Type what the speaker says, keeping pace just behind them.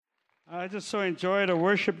I just so enjoyed the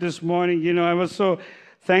worship this morning. I was so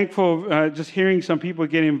thankful just hearing some people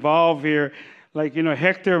get involved here. Like,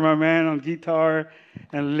 Hector, my man, on guitar,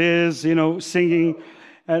 and Liz, singing.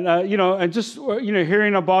 And, and just,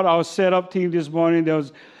 hearing about our setup team this morning. There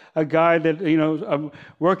was a guy that, I'm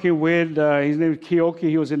working with. His name is Kioki.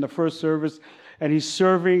 He was in the first service. And he's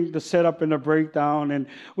serving the setup and the breakdown. And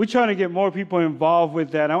we're trying to get more people involved with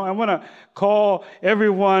that. I want to call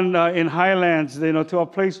everyone in Highlands, to a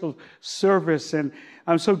place of service. And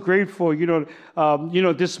I'm so grateful.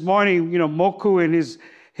 This morning, Moku and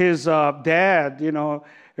his dad,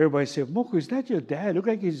 everybody said, Moku, is that your dad? Look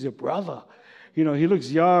like he's your brother. He looks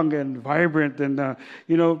young and vibrant. And,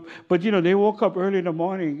 but, they woke up early in the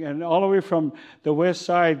morning and all the way from the west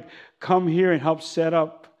side come here and help set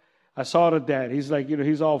up. I saw the dad. He's like,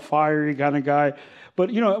 he's all fiery kind of guy. But,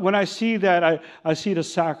 when I see that, I see the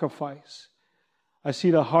sacrifice. I see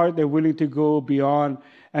the heart they're willing to go beyond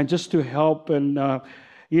and just to help. And,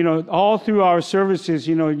 all through our services,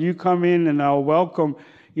 you come in and our welcome,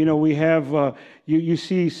 we have, you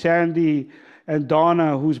see Sandy and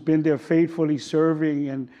Donna, who's been there faithfully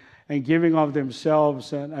serving and giving of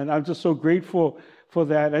themselves. And I'm just so grateful for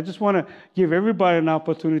that. I just want to give everybody an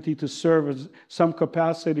opportunity to serve in some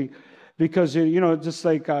capacity because, just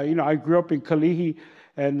like, I grew up in Kalihi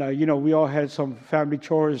and, we all had some family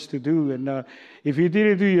chores to do. And if you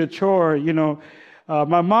didn't do your chore,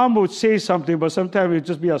 my mom would say something, but sometimes it would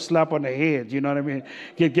just be a slap on the head, you know what I mean?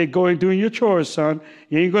 Get going doing your chores, son.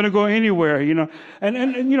 You ain't going to go anywhere,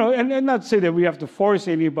 And not say that we have to force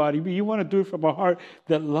anybody, but you want to do it from a heart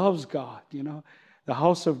that loves God, the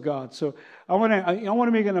house of God. So I want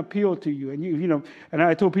to make an appeal to you. And and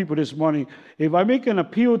I told people this morning, if I make an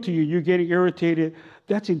appeal to you, you're getting irritated,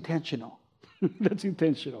 that's intentional. That's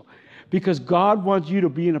intentional. Because God wants you to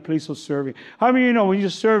be in a place of serving. How many when you're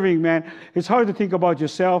serving, man, it's hard to think about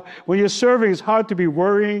yourself. When you're serving, it's hard to be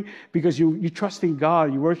worrying because you trust in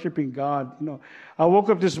God, you're worshiping God. I woke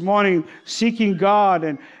up this morning seeking God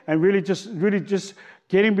and really just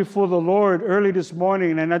getting before the Lord early this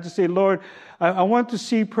morning. And I just say, Lord, I want to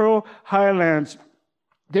see Pearl Highlands,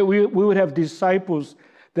 that we would have disciples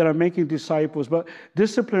that are making disciples, but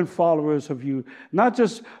disciplined followers of you. Not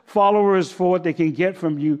just followers for what they can get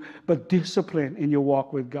from you, but discipline in your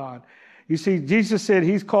walk with God. You see, Jesus said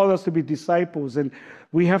He's called us to be disciples, and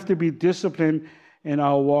we have to be disciplined in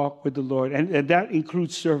our walk with the Lord. And that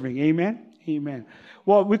includes serving. Amen? Amen.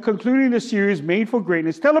 Well, we're concluding the series, Made for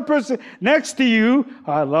Greatness. Tell a person next to you,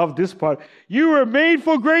 I love this part, you were made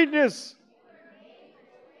for greatness.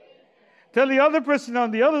 Tell the other person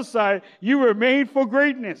on the other side, you were made for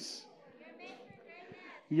greatness.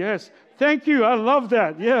 Yes. Thank you. I love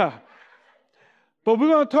that. Yeah. But we're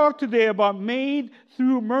going to talk today about made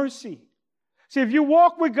through mercy. See, if you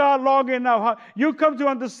walk with God long enough, you'll come to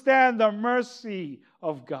understand the mercy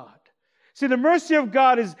of God. See, the mercy of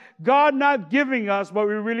God is God not giving us what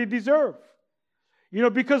we really deserve.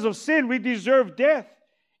 Because of sin, we deserve death.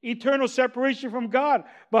 Eternal separation from God.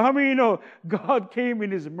 But how many God came in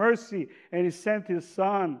His mercy and He sent His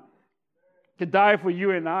Son to die for you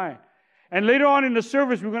and I? And later on in the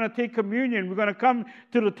service, we're going to take communion. We're going to come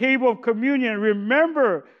to the table of communion and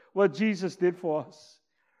remember what Jesus did for us.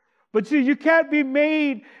 But see, you can't be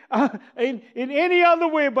made in any other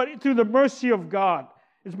way but through the mercy of God.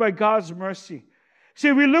 It's by God's mercy.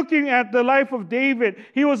 See, we're looking at the life of David.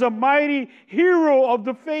 He was a mighty hero of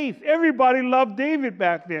the faith. Everybody loved David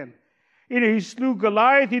back then. He slew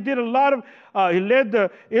Goliath. He did a lot of, he led the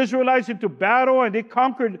Israelites into battle, and they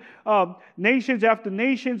conquered nations after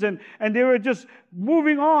nations, and they were just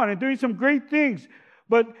moving on and doing some great things.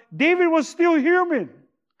 But David was still human.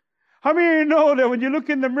 How many of you know that when you look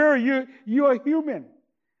in the mirror, you are human?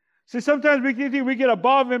 See, sometimes we think we get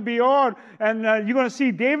above and beyond, and you're going to see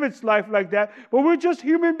David's life like that, but we're just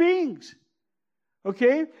human beings.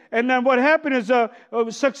 Okay? And then what happened is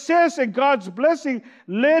success and God's blessing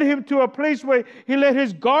led him to a place where he let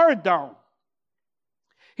his guard down.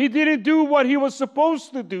 He didn't do what he was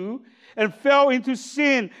supposed to do and fell into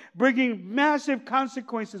sin, bringing massive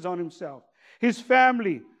consequences on himself, his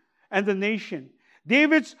family, and the nation.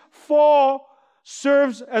 David's fall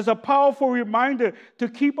serves as a powerful reminder to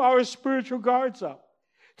keep our spiritual guards up,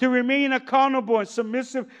 to remain accountable and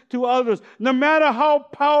submissive to others, no matter how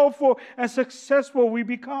powerful and successful we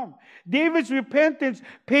become. David's repentance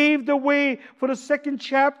paved the way for the second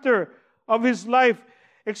chapter of his life,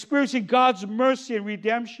 experiencing God's mercy and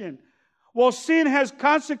redemption. While sin has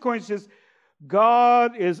consequences,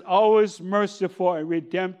 God is always merciful and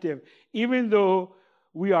redemptive, even though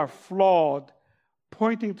we are flawed,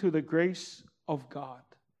 pointing to the grace of God.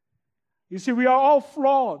 You see, we are all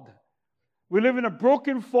flawed. We live in a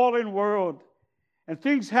broken, fallen world. And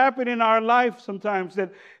things happen in our life sometimes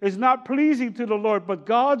that is not pleasing to the Lord. But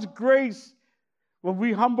God's grace, when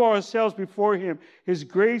we humble ourselves before Him, His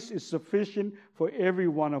grace is sufficient for every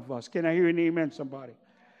one of us. Can I hear an amen, somebody?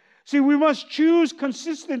 See, we must choose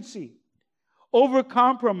consistency over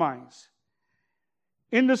compromise.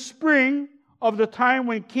 In the spring of the time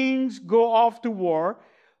when kings go off to war,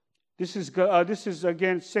 this is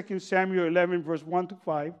again 2 Samuel 11, verse 1 to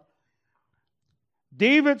 5.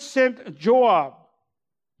 David sent Joab,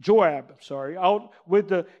 out with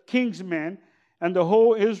the king's men and the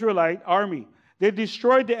whole Israelite army. They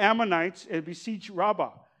destroyed the Ammonites and besieged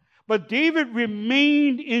Rabbah. But David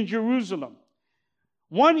remained in Jerusalem.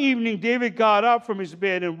 One evening, David got up from his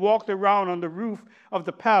bed and walked around on the roof of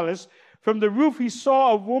the palace. From the roof, he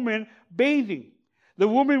saw a woman bathing. The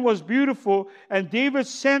woman was beautiful, and David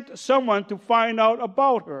sent someone to find out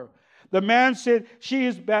about her. The man said, "She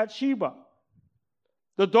is Bathsheba,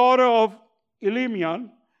 the daughter of Eliam,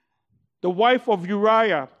 the wife of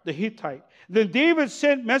Uriah the Hittite." Then David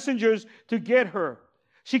sent messengers to get her.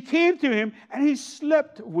 She came to him, and he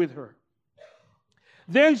slept with her.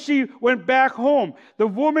 Then she went back home. The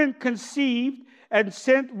woman conceived and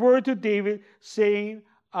sent word to David, saying,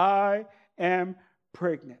 "I am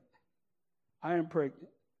pregnant." I am pregnant.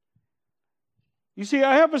 You see,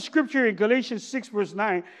 I have a scripture in Galatians 6, verse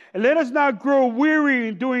 9. "And let us not grow weary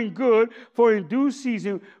in doing good, for in due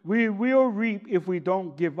season we will reap if we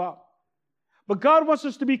don't give up." But God wants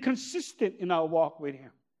us to be consistent in our walk with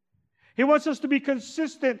Him. He wants us to be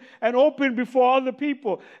consistent and open before other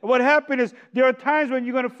people. And what happened is there are times when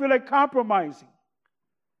you're going to feel like compromising.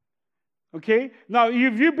 Okay? Now,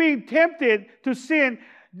 if you're being tempted to sin,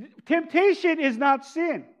 temptation is not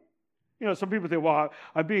sin. You know, some people say, "Well,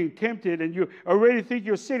 I'm being tempted," and you already think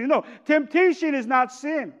you're sinning. No, temptation is not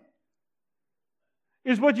sin.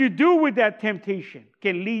 It's what you do with that temptation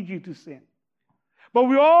can lead you to sin. But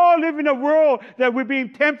we all live in a world that we're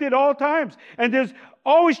being tempted all times. And there's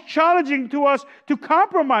always challenging to us to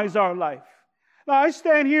compromise our life. Now, I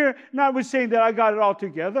stand here not with saying that I got it all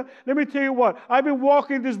together. Let me tell you what. I've been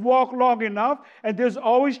walking this walk long enough, and there's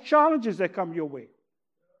always challenges that come your way.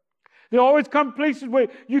 There always come places where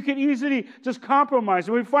you can easily just compromise.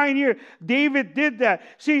 And we find here, David did that.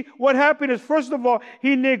 See, what happened is, first of all,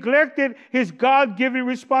 he neglected his God-given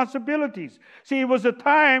responsibilities. See, it was a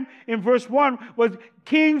time in verse 1 where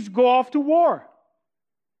kings go off to war.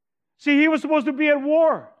 See, he was supposed to be at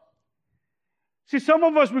war. See, some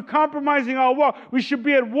of us, we're compromising our war. We should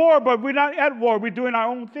be at war, but we're not at war. We're doing our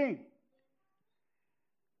own thing.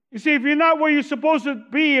 You see, if you're not where you're supposed to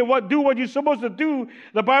be and do what you're supposed to do,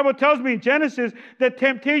 the Bible tells me in Genesis that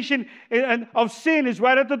temptation of sin is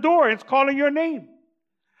right at the door. It's calling your name.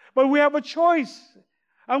 But we have a choice.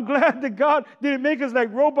 I'm glad that God didn't make us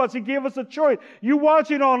like robots. He gave us a choice. You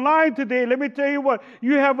watching online today, let me tell you what.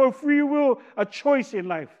 You have a free will, a choice in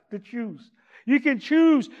life to choose. You can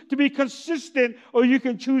choose to be consistent, or you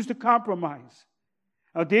can choose to compromise.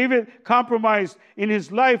 Now, David compromised in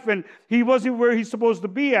his life, and he wasn't where he's supposed to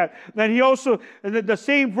be at. Then he also, in the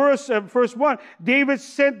same verse, verse 1, David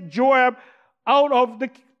sent Joab out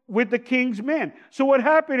with the king's men. So what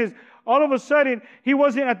happened is, all of a sudden, he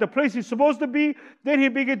wasn't at the place he's supposed to be. Then he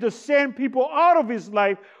began to send people out of his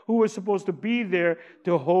life who were supposed to be there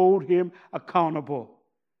to hold him accountable.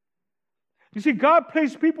 You see, God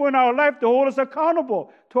placed people in our life to hold us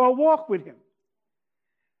accountable to our walk with Him.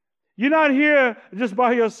 You're not here just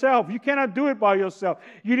by yourself. You cannot do it by yourself.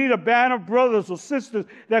 You need a band of brothers or sisters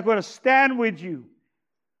that are going to stand with you,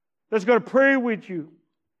 that's going to pray with you.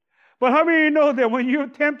 But how many of you know that when you're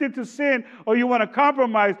tempted to sin or you want to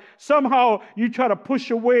compromise, somehow you try to push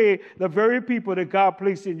away the very people that God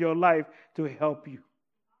placed in your life to help you?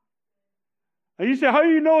 And you say, "How do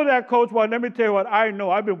you know that, Coach?" Well, let me tell you what I know.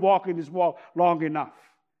 I've been walking this walk long enough.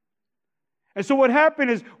 And so what happened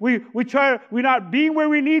is we're not being where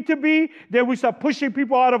we need to be, then we start pushing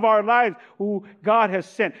people out of our lives who God has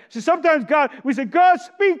sent. So sometimes we say, "God,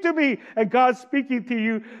 speak to me." And God's speaking to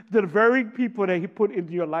you, the very people that He put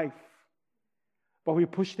into your life. But we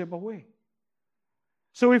push them away.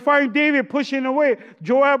 So we find David pushing away.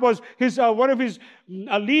 Joab was one of his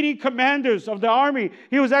leading commanders of the army.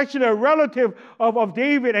 He was actually a relative of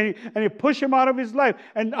David, and he pushed him out of his life.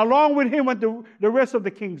 And along with him went the rest of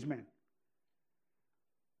the king's men.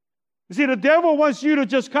 You see, the devil wants you to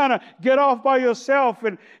just kind of get off by yourself,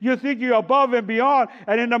 and you think you're above and beyond,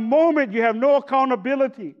 and in a moment you have no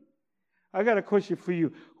accountability. I got a question for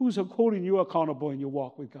you. Who's holding you accountable in your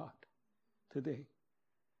walk with God today?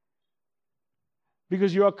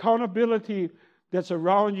 Because your accountability that's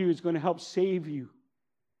around you is going to help save you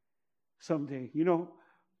someday. You know,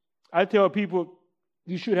 I tell people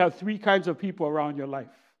you should have 3 kinds of people around your life.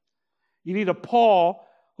 You need a Paul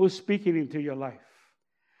who's speaking into your life.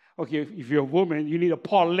 Okay, if you're a woman, you need a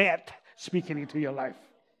Paulette speaking into your life.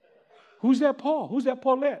 Who's that Paul? Who's that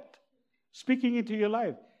Paulette speaking into your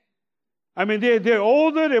life? I mean, they're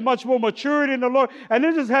older, they're much more mature in the Lord, and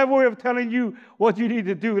they just have a way of telling you what you need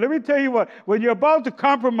to do. Let me tell you what, when you're about to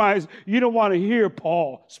compromise, you don't want to hear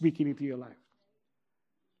Paul speaking into your life.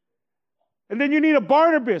 And then you need a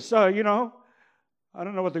Barnabas, I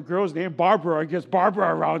don't know what the girl's name, Barbara, I guess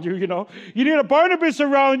Barbara around you, You need a Barnabas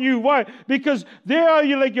around you. Why? Because they are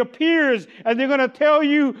like your peers, and they're going to tell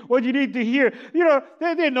you what you need to hear.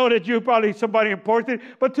 They know that you're probably somebody important,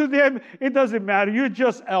 but to them, it doesn't matter. You're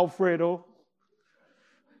just Alfredo.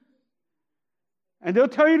 And they'll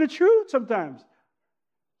tell you the truth sometimes.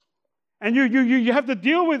 And you have to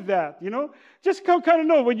deal with that, Just kind of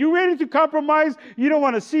know, when you're ready to compromise, you don't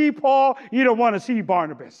want to see Paul, you don't want to see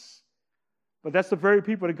Barnabas. But that's the very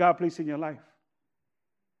people that God placed in your life.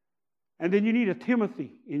 And then you need a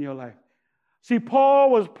Timothy in your life. See,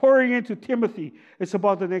 Paul was pouring into Timothy. It's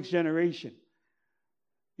about the next generation.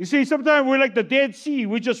 You see, sometimes we're like the Dead Sea.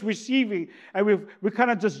 We're just receiving. And we're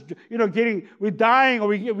kind of just, we're dying, or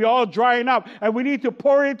we're all drying up. And we need to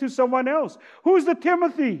pour into someone else. Who's the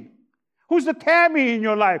Timothy? Who's the Tammy in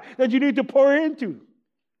your life that you need to pour into?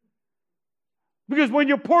 Because when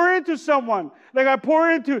you pour into someone, like I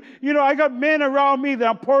pour into, I got men around me that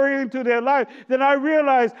I'm pouring into their life, then I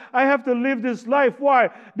realize I have to live this life. Why?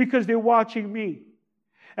 Because they're watching me.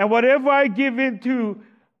 And whatever I give into,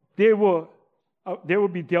 they will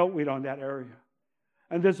be dealt with on that area.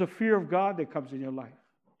 And there's a fear of God that comes in your life.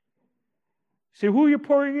 See, who you're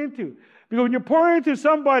pouring into. Because when you're pouring into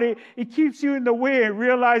somebody, it keeps you in the way and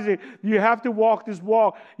realizing you have to walk this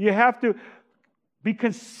walk. You have to be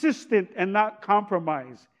consistent and not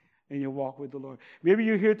compromise in your walk with the Lord. Maybe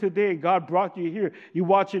you're here today and God brought you here. You're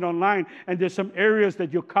watching online and there's some areas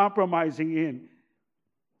that you're compromising in.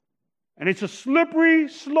 And it's a slippery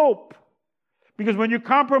slope. Because when you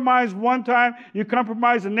compromise one time, you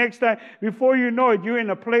compromise the next time. Before you know it, you're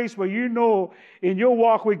in a place where in your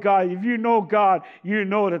walk with God, if you know God, you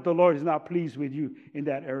know that the Lord is not pleased with you in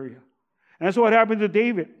that area. And that's what happened to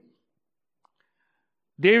David.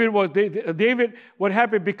 David, what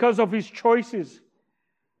happened because of his choices?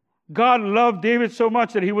 God loved David so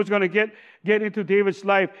much that he was going to get into David's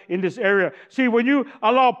life in this area. See, when you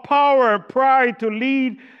allow power and pride to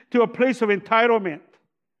lead to a place of entitlement.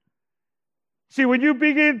 See, when you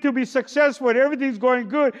begin to be successful and everything's going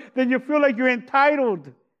good, then you feel like you're entitled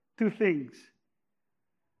to things.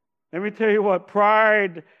 Let me tell you what,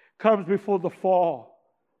 pride comes before the fall.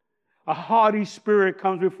 A haughty spirit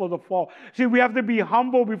comes before the fall. See, we have to be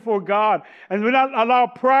humble before God and we not allow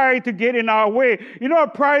pride to get in our way. You know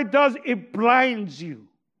what pride does? It blinds you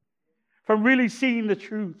from really seeing the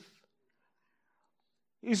truth.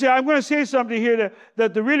 You see, I'm going to say something here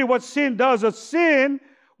that really what sin does, a sin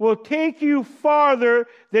will take you farther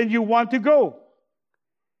than you want to go.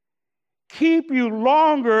 Keep you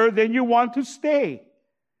longer than you want to stay.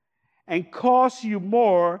 And cost you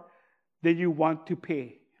more than you want to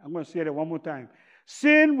pay. I'm going to say that one more time.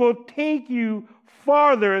 Sin will take you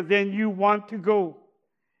farther than you want to go.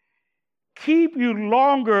 Keep you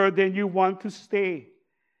longer than you want to stay.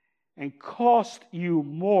 And cost you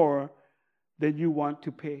more than you want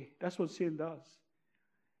to pay. That's what sin does.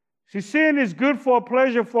 See, sin is good for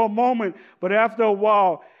pleasure for a moment, but after a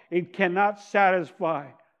while, it cannot satisfy.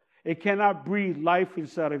 It cannot breathe life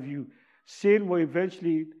inside of you. Sin will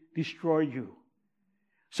eventually destroy you.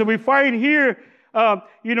 So we find here,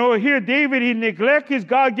 here David, he neglects his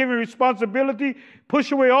God-given responsibility,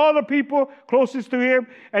 push away all the people closest to him,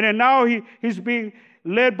 and then now he's being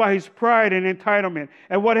led by his pride and entitlement.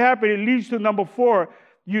 And what happened? It leads to number 4.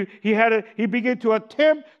 He began to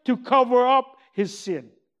attempt to cover up his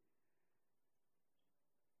sin.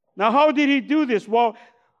 Now, how did he do this? Well,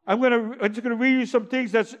 I'm just going to read you some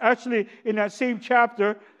things that's actually in that same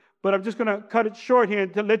chapter, but I'm just going to cut it short here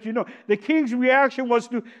to let you know. The king's reaction was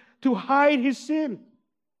to hide his sin.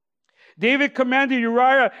 David commanded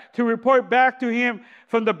Uriah to report back to him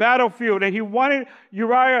from the battlefield, and he wanted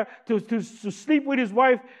Uriah to sleep with his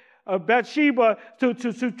wife Bathsheba to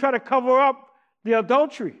try to cover up the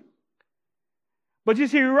adultery. But you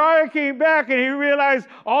see, Uriah came back and he realized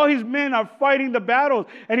all his men are fighting the battles.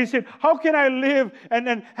 And he said, how can I live and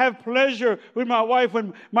then have pleasure with my wife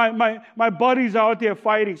when my buddies are out there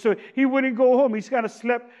fighting? So he wouldn't go home. He's kind of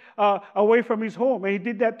slept away from his home. And he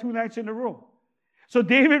did that 2 nights in a row. So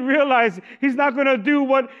David realized he's not going to do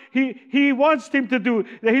what he wants him to do.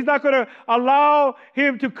 That he's not going to allow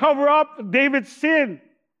him to cover up David's sin.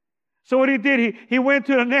 So what he did, he went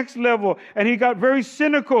to the next level, and he got very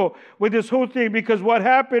cynical with this whole thing, because what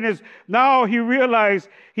happened is now he realized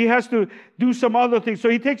he has to do some other things. So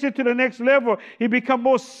he takes it to the next level. He became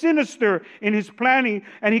more sinister in his planning,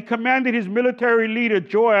 and he commanded his military leader,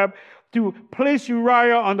 Joab, to place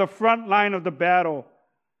Uriah on the front line of the battle,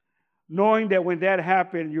 knowing that when that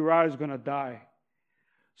happened, Uriah is going to die.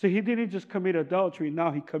 So he didn't just commit adultery,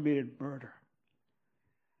 now he committed murder.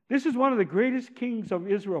 This is one of the greatest kings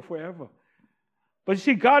of Israel forever. But you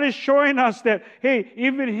see, God is showing us that, hey,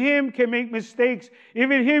 even him can make mistakes.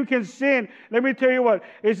 Even him can sin. Let me tell you what,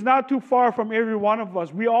 it's not too far from every one of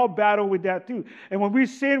us. We all battle with that too. And when we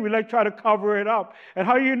sin, we like try to cover it up. And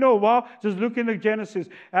how you know? Well, just look into Genesis.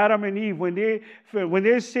 Adam and Eve, when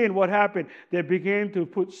they sinned, what happened? They began to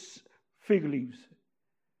put fig leaves.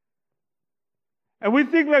 And we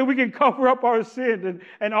think like we can cover up our sin.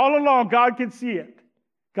 And all along, God can see it.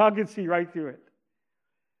 God can see right through it.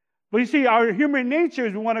 But you see, our human nature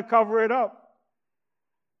is we want to cover it up.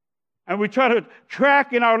 And we try to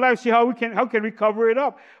track in our life, see how can we cover it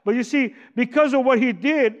up. But you see, because of what he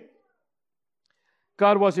did,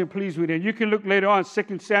 God wasn't pleased with him. You can look later on,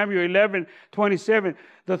 2 Samuel 11:27.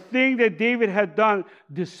 The thing that David had done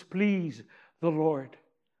displeased the Lord.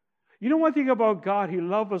 You know one thing about God, he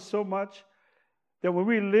loves us so much that when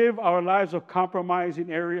we live our lives of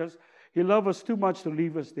compromising areas, he loves us too much to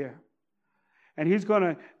leave us there. And he's going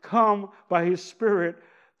to come by his Spirit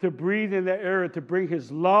to breathe in that area, to bring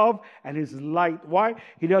his love and his light. Why?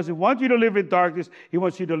 He doesn't want you to live in darkness. He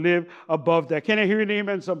wants you to live above that. Can I hear an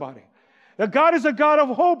amen, somebody? That God is a God of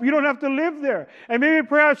hope. You don't have to live there. And maybe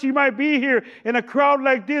perhaps you might be here in a crowd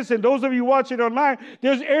like this, and those of you watching online,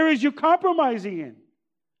 there's areas you're compromising in.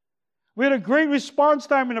 We had a great response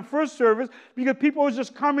time in the first service because people were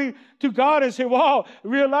just coming to God and say, wow,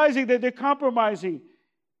 realizing that they're compromising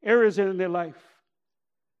areas in their life.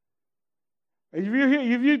 And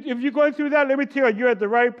if you're going through that, let me tell you, you're at the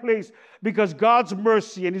right place, because God's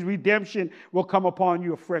mercy and his redemption will come upon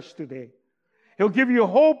you afresh today. He'll give you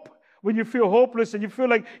hope when you feel hopeless and you feel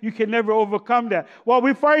like you can never overcome that. Well,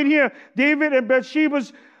 we find here David and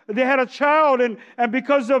Bathsheba's, they had a child, and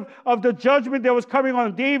because of the judgment that was coming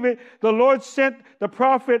on David, the Lord sent the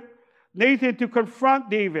prophet Nathan to confront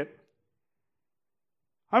David.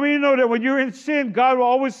 How many know that when you're in sin, God will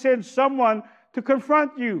always send someone to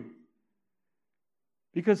confront you?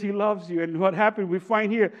 Because he loves you. And what happened, we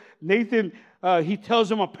find here, Nathan, he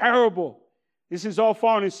tells him a parable. This is all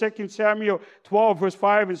found in 2 Samuel 12, verse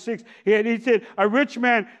 5 and 6. He said, a rich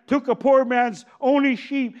man took a poor man's only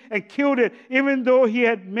sheep and killed it, even though he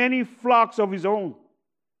had many flocks of his own.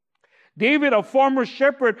 David, a former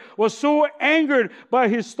shepherd, was so angered by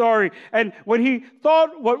his story, and when he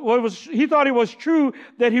thought he thought it was true,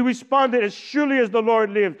 that he responded, as surely as the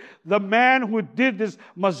Lord lives, the man who did this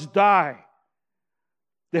must die.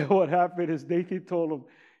 Then what happened is Nathan told him,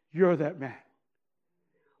 you're that man.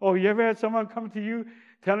 Oh, you ever had someone come to you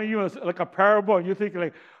telling you like a parable, and you're thinking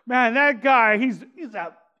like, man, that guy, he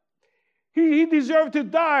deserved to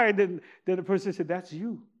die. Then the person said, that's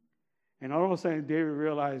you. And all of a sudden, David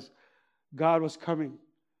realized God was coming.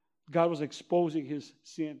 God was exposing his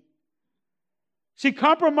sin. See,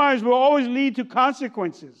 compromise will always lead to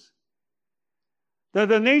consequences.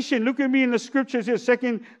 The nation, look at me in the scriptures here,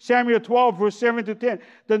 2 Samuel 12, verse 7 to 10.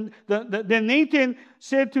 Then Nathan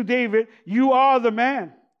said to David, you are the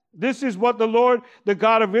man. This is what the Lord, the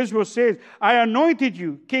God of Israel, says. I anointed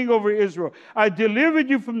you king over Israel. I delivered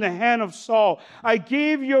you from the hand of Saul. I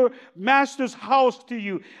gave your master's house to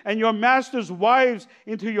you and your master's wives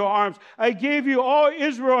into your arms. I gave you all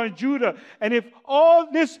Israel and Judah. And if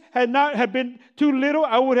all this had been too little,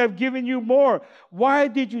 I would have given you more. Why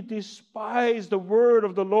did you despise the word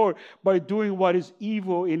of the Lord by doing what is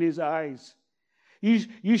evil in his eyes?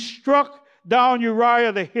 You struck down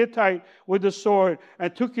Uriah the Hittite with the sword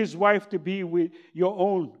and took his wife to be with your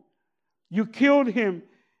own. You killed him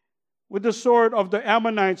with the sword of the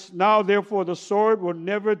Ammonites. Now, therefore, the sword will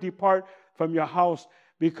never depart from your house,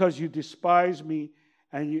 because you despised me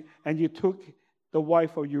and you took the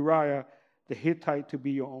wife of Uriah the Hittite to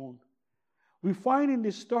be your own. We find in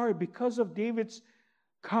this story, because of David's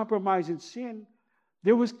compromise and sin,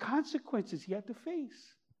 there was consequences he had to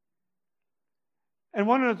face. And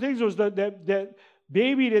one of the things was that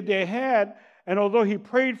baby that they had, and although he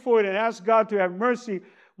prayed for it and asked God to have mercy,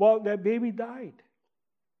 well, that baby died.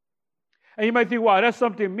 And you might think, wow, that's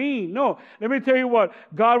something mean. No, let me tell you what,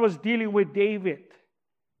 God was dealing with David,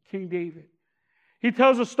 King David. He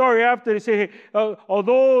tells a story after, they say, hey,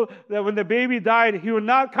 although that when the baby died, he will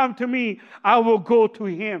not come to me, I will go to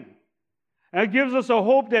him. And it gives us a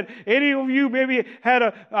hope that any of you maybe had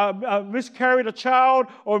a miscarried a child,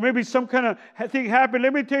 or maybe some kind of thing happened.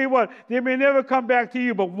 Let me tell you what, they may never come back to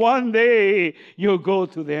you, but one day you'll go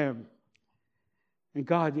to them. And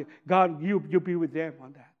God, you'll be with them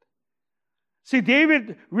on that. See,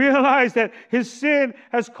 David realized that his sin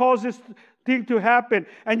has caused this thing to happen.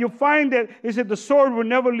 And you'll find that he said the sword will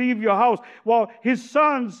never leave your house. Well, his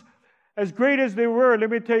sons, as great as they were, let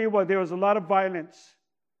me tell you what, there was a lot of violence.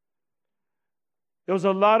 There was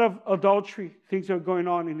a lot of adultery, things that were going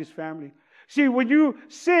on in his family. See, when you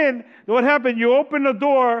sin, what happened? You open the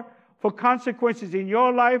door for consequences in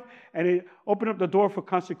your life, and it opened up the door for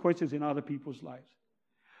consequences in other people's lives.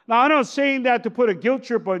 Now, I'm not saying that to put a guilt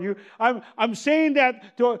trip on you. I'm saying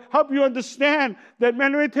that to help you understand that,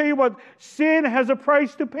 man, let me tell you what, sin has a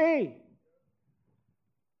price to pay.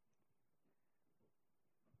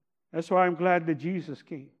 That's why I'm glad that Jesus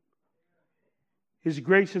came. His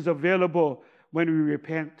grace is available when we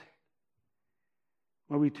repent,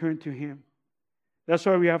 when we turn to Him. That's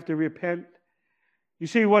why we have to repent. You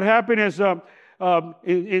see, what happened is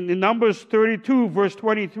in Numbers 32, verse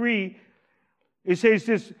 23, it says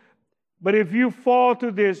this, but if you fall to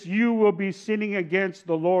this, you will be sinning against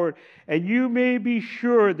the Lord, and you may be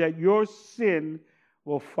sure that your sin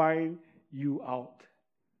will find you out.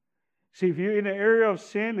 See, if you're in an area of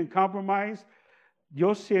sin and compromise,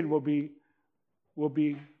 your sin will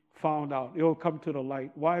be found out. It will come to the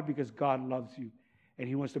light. Why? Because God loves you, and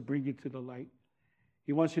He wants to bring you to the light.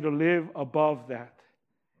 He wants you to live above that.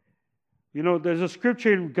 You know, there's a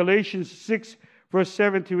scripture in Galatians 6, verse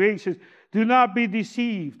 7 to 8 says, do not be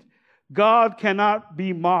deceived. God cannot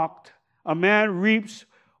be mocked. A man reaps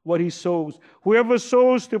what he sows. Whoever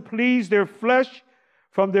sows to please their flesh,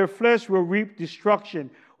 from their flesh will reap destruction.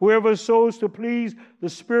 Whoever sows to please the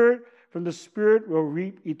Spirit, from the Spirit will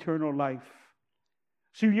reap eternal life.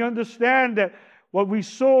 So you understand that what we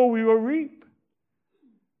sow, we will reap.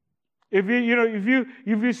 If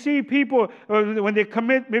you see people when they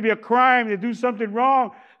commit maybe a crime, they do something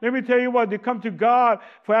wrong, let me tell you what, they come to God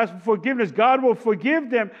for asking forgiveness. God will forgive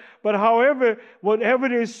them, but however, whatever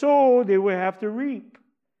they sow, they will have to reap.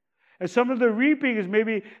 And some of the reaping is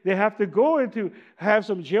maybe they have to go into have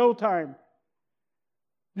some jail time.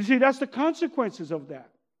 You see, that's the consequences of that.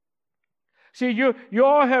 See, you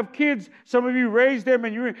all have kids. Some of you raise them,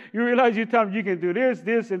 and you realize you tell them you can do this,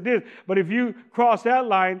 this, and this. But if you cross that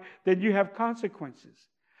line, then you have consequences.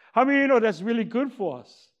 How many of you know that's really good for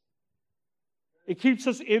us? It keeps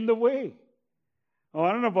us in the way. Oh,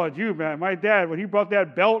 I don't know about you, man. My dad, when he brought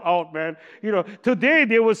that belt out, man, today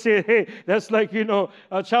they would say, hey, that's like,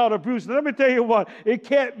 a child abuse. Let me tell you what, it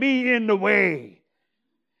kept me in the way.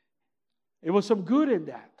 It was some good in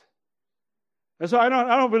that. And so I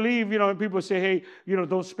don't believe, when people say, hey,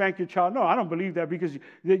 don't spank your child. No, I don't believe that, because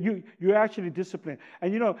you actually discipline.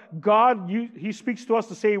 And God, He speaks to us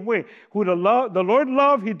the same way. Who the Lord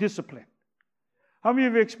loved, He disciplined. How many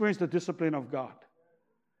of you experienced the discipline of God?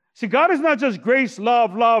 See, God is not just grace,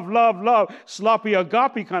 love, sloppy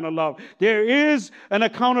agape kind of love. There is an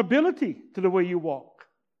accountability to the way you walk.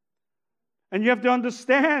 And you have to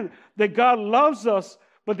understand that God loves us,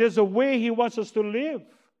 but there's a way He wants us to live.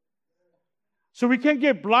 So we can't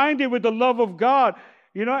get blinded with the love of God,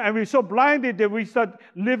 and we're so blinded that we start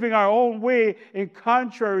living our own way in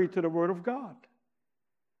contrary to the Word of God.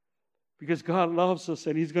 Because God loves us,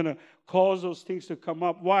 and He's going to cause those things to come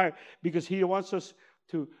up. Why? Because He wants us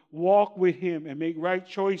to walk with Him and make right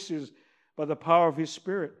choices by the power of His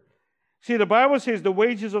Spirit. See, the Bible says the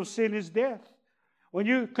wages of sin is death. When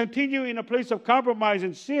you continue in a place of compromise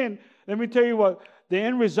and sin, let me tell you what, the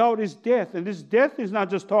end result is death. And this death is not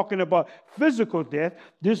just talking about physical death.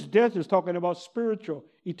 This death is talking about spiritual,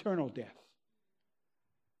 eternal death.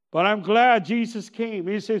 But I'm glad Jesus came.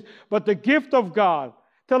 He says, but the gift of God,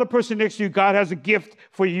 tell the person next to you, God has a gift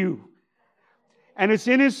for you. And it's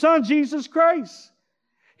in His Son, Jesus Christ.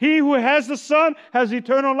 He who has the Son has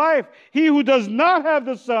eternal life. He who does not have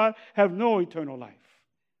the Son have no eternal life.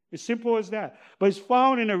 As simple as that. But it's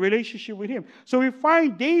found in a relationship with Him. So we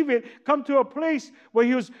find David come to a place where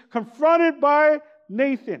he was confronted by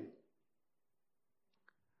Nathan.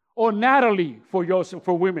 Or Natalie for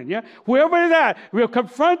women. Yeah? Whoever is that will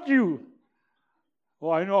confront you. Oh,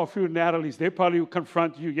 I know a few Natalies. They probably will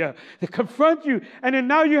confront you. Yeah. They confront you. And then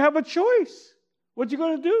now you have a choice. What you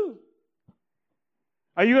going to do?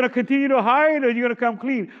 Are you going to continue to hide, or are you going to come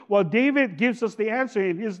clean? Well, David gives us the answer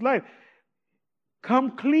in his life.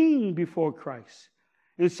 Come clean before Christ.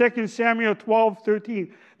 In 2 Samuel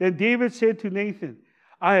 12:13, then David said to Nathan,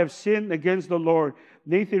 I have sinned against the Lord.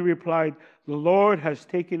 Nathan replied, the Lord has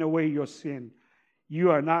taken away your sin.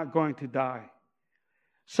 You are not going to die.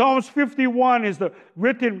 Psalms 51 is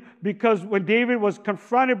written because when David was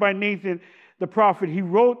confronted by Nathan, the prophet, he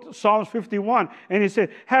wrote Psalms 51, and he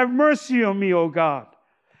said, have mercy on me, O God,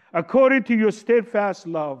 according to your steadfast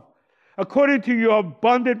love, according to your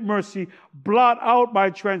abundant mercy, blot out my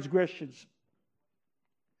transgressions.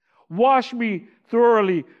 Wash me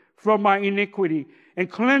thoroughly from my iniquity and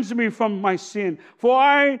cleanse me from my sin. For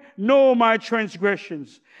I know my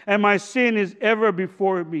transgressions, and my sin is ever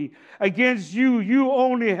before me. Against you, you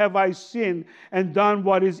only have I sinned and done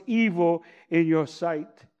what is evil in your sight.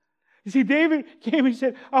 You see, David came and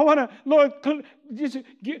said, I want to, Lord,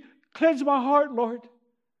 cleanse my heart, Lord.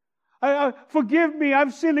 Forgive me,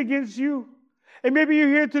 I've sinned against you. And maybe you're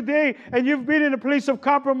here today and you've been in a place of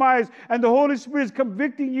compromise and the Holy Spirit is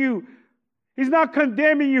convicting you. He's not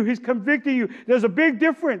condemning you, He's convicting you. There's a big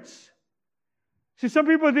difference. See, some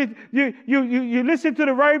people, you listen to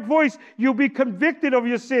the right voice, you'll be convicted of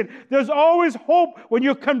your sin. There's always hope. When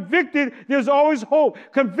you're convicted, there's always hope.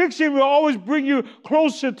 Conviction will always bring you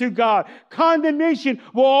closer to God. Condemnation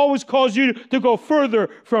will always cause you to go further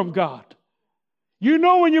from God. You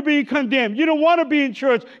know when you're being condemned. You don't want to be in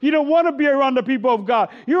church. You don't want to be around the people of God.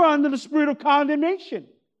 You're under the spirit of condemnation.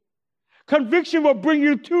 Conviction will bring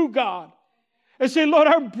you to God. And say, Lord,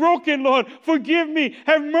 I'm broken, Lord. Forgive me.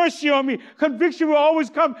 Have mercy on me. Conviction will always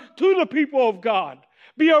come to the people of God.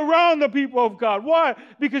 Be around the people of God. Why?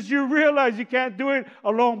 Because you realize you can't do it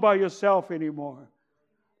alone by yourself anymore.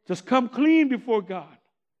 Just come clean before God.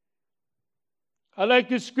 I like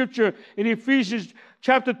this scripture in Ephesians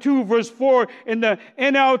chapter 2, verse 4 in the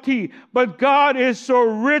NLT. But God is so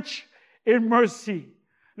rich in mercy.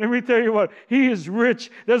 Let me tell you what, He is rich.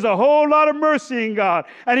 There's a whole lot of mercy in God.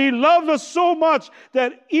 And He loved us so much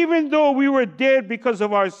that even though we were dead because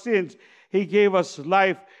of our sins, He gave us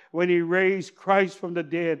life when He raised Christ from the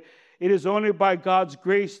dead. It is only by God's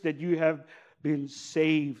grace that you have been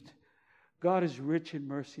saved. God is rich in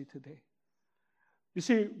mercy today. You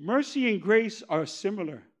see, mercy and grace are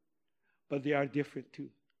similar, but they are different too.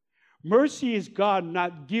 Mercy is God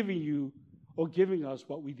not giving you or giving us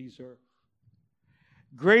what we deserve.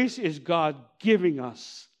 Grace is God giving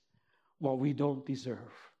us what we don't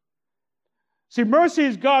deserve. See, mercy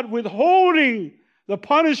is God withholding the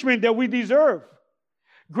punishment that we deserve.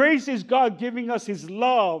 Grace is God giving us His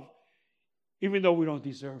love even though we don't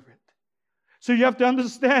deserve it. So you have to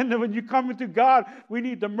understand that when you come into God, we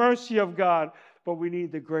need the mercy of God, but we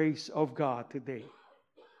need the grace of God today.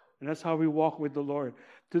 And that's how we walk with the Lord.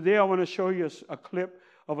 Today I want to show you a clip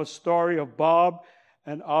of a story of Bob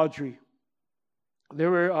and Audrey. They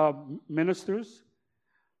were ministers.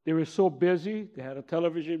 They were so busy. They had a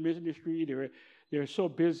television ministry. They were so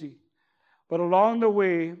busy. But along the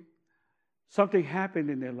way, something happened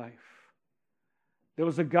in their life. There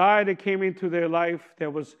was a guy that came into their life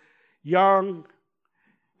that was young,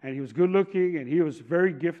 and he was good looking, and he was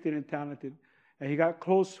very gifted and talented. And he got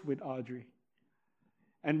close with Audrey.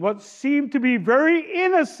 And what seemed to be very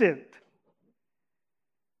innocent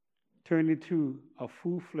turned into a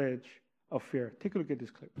full-fledged affair. Take a look at this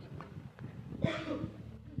clip.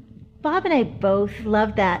 Bob and I both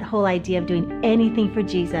loved that whole idea of doing anything for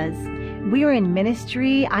Jesus. We were in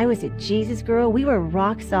ministry. I was a Jesus girl. We were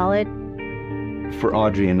rock solid. For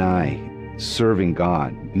Audrey and I, serving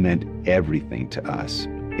God meant everything to us.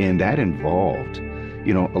 And that involved,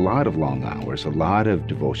 a lot of long hours, a lot of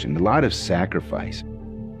devotion, a lot of sacrifice.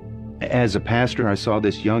 As a pastor, I saw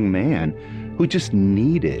this young man who just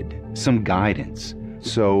needed some guidance.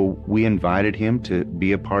 So we invited him to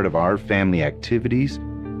be a part of our family activities.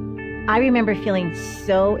 I remember feeling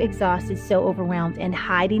so exhausted, so overwhelmed, and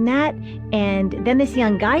hiding that. And then this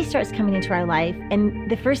young guy starts coming into our life. And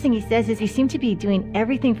the first thing he says is, you seem to be doing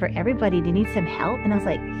everything for everybody. Do you need some help? And I was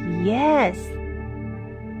like, yes.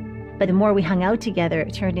 But the more we hung out together,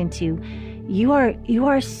 it turned into, you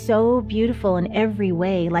are so beautiful in every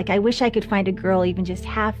way. Like, I wish I could find a girl even just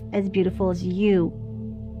half as beautiful as you.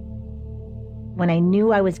 When I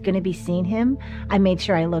knew I was going to be seeing him, I made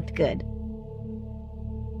sure I looked good.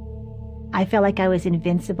 I felt like I was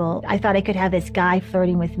invincible. I thought I could have this guy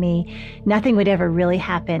flirting with me. Nothing would ever really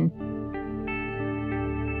happen.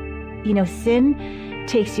 Sin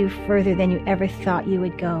takes you further than you ever thought you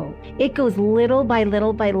would go. It goes little by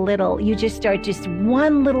little by little. You just start just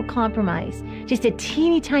one little compromise, just a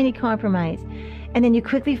teeny tiny compromise. And then you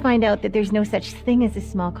quickly find out that there's no such thing as a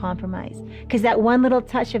small compromise. Because that one little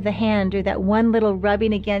touch of the hand or that one little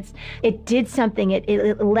rubbing against, it did something. It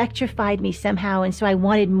electrified me somehow. And so I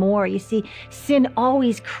wanted more. You see, sin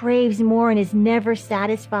always craves more and is never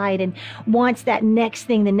satisfied and wants that next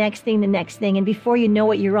thing, the next thing, the next thing. And before you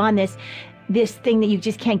know it, you're on this thing that you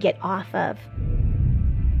just can't get off of.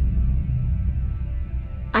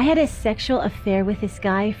 I had a sexual affair with this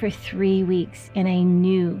guy for 3 weeks, and I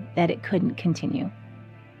knew that it couldn't continue.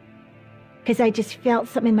 Because I just felt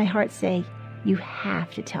something in my heart say, you have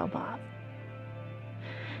to tell Bob.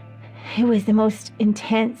 It was the most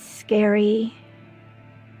intense, scary,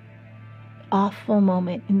 awful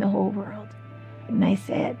moment in the whole world. And I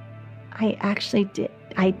said, I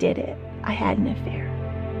did it. I had an affair.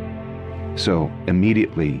 So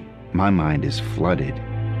immediately, my mind is flooded.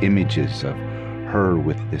 Images of her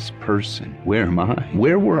with this person. Where am I?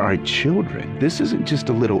 Where were our children? This isn't just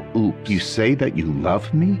a little oops. You say that you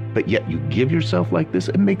love me, but yet you give yourself like this?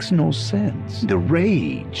 It makes no sense. The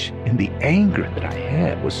rage and the anger that I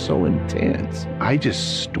had was so intense. I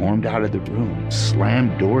just stormed out of the room,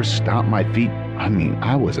 slammed doors, stomped my feet. I mean,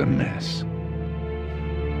 I was a mess.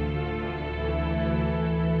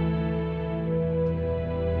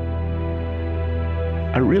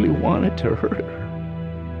 I really wanted to hurt her.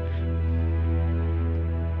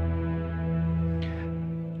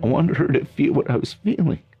 I wanted her to feel what I was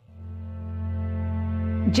feeling.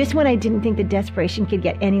 Just when I didn't think the desperation could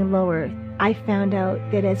get any lower, I found out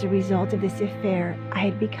that as a result of this affair, I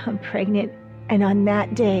had become pregnant, and on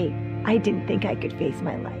that day, I didn't think I could face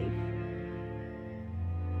my life.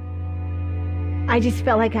 I just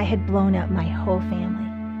felt like I had blown up my whole family.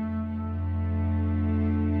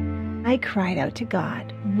 I cried out to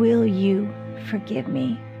God, will you forgive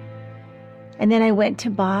me? And then I went to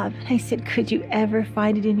Bob and I said, could you ever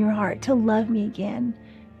find it in your heart to love me again?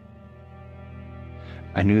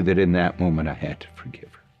 I knew that in that moment I had to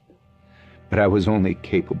forgive her, but I was only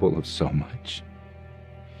capable of so much.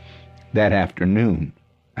 That afternoon,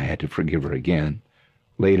 I had to forgive her again.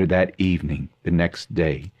 Later that evening, the next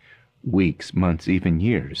day, weeks, months, even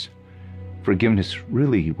years. Forgiveness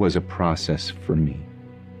really was a process for me,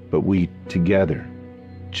 but we together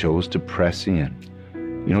chose to press in,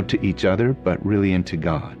 to each other, but really into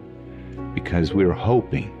God, because we were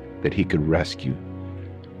hoping that He could rescue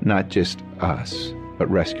not just us, but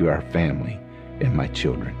rescue our family and my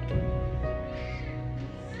children.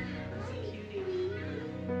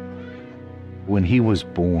 When he was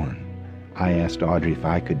born, I asked Audrey if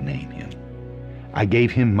I could name him. I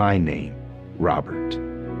gave him my name, Robert.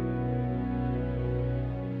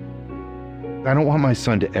 I don't want my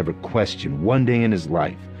son to ever question one day in his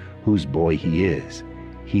life whose boy he is.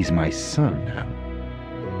 He's my son now.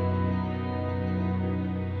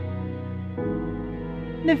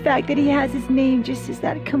 The fact that he has his name just is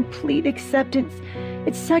that complete acceptance.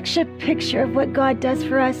 It's such a picture of what God does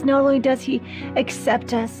for us. Not only does He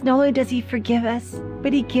accept us, not only does He forgive us,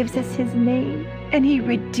 but He gives us His name, and He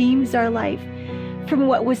redeems our life from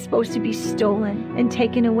what was supposed to be stolen and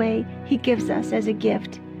taken away. He gives us as a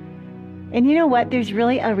gift. And you know what? There's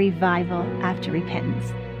really a revival after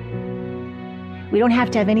repentance. We don't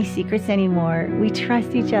have to have any secrets anymore. We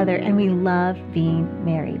trust each other and we love being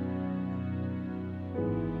married.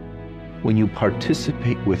 When you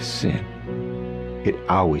participate with sin, it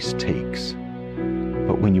always takes.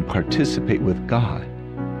 But when you participate with God,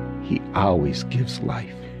 He always gives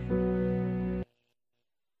life.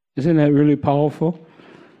 Isn't that really powerful?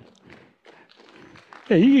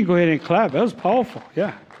 Yeah, you can go ahead and clap. That was powerful,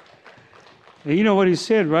 yeah. And you know what he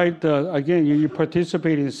said, right? Again, you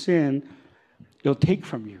participate in sin, He'll take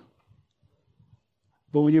from you.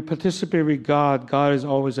 But when you participate with God, God is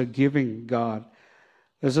always a giving God.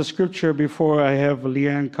 There's a scripture before I have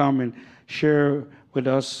Leanne come and share with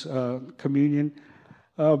us communion.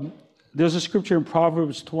 There's a scripture in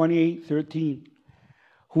Proverbs 28:13.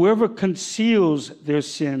 Whoever conceals their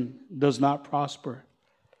sin does not prosper,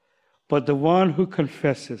 but the one who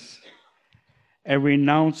confesses and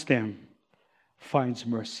renounces them finds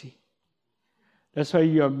mercy. That's why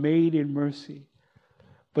you are made in mercy.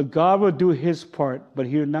 But God will do His part, but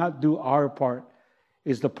He will not do our part,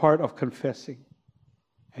 is the part of confessing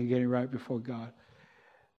and getting right before God.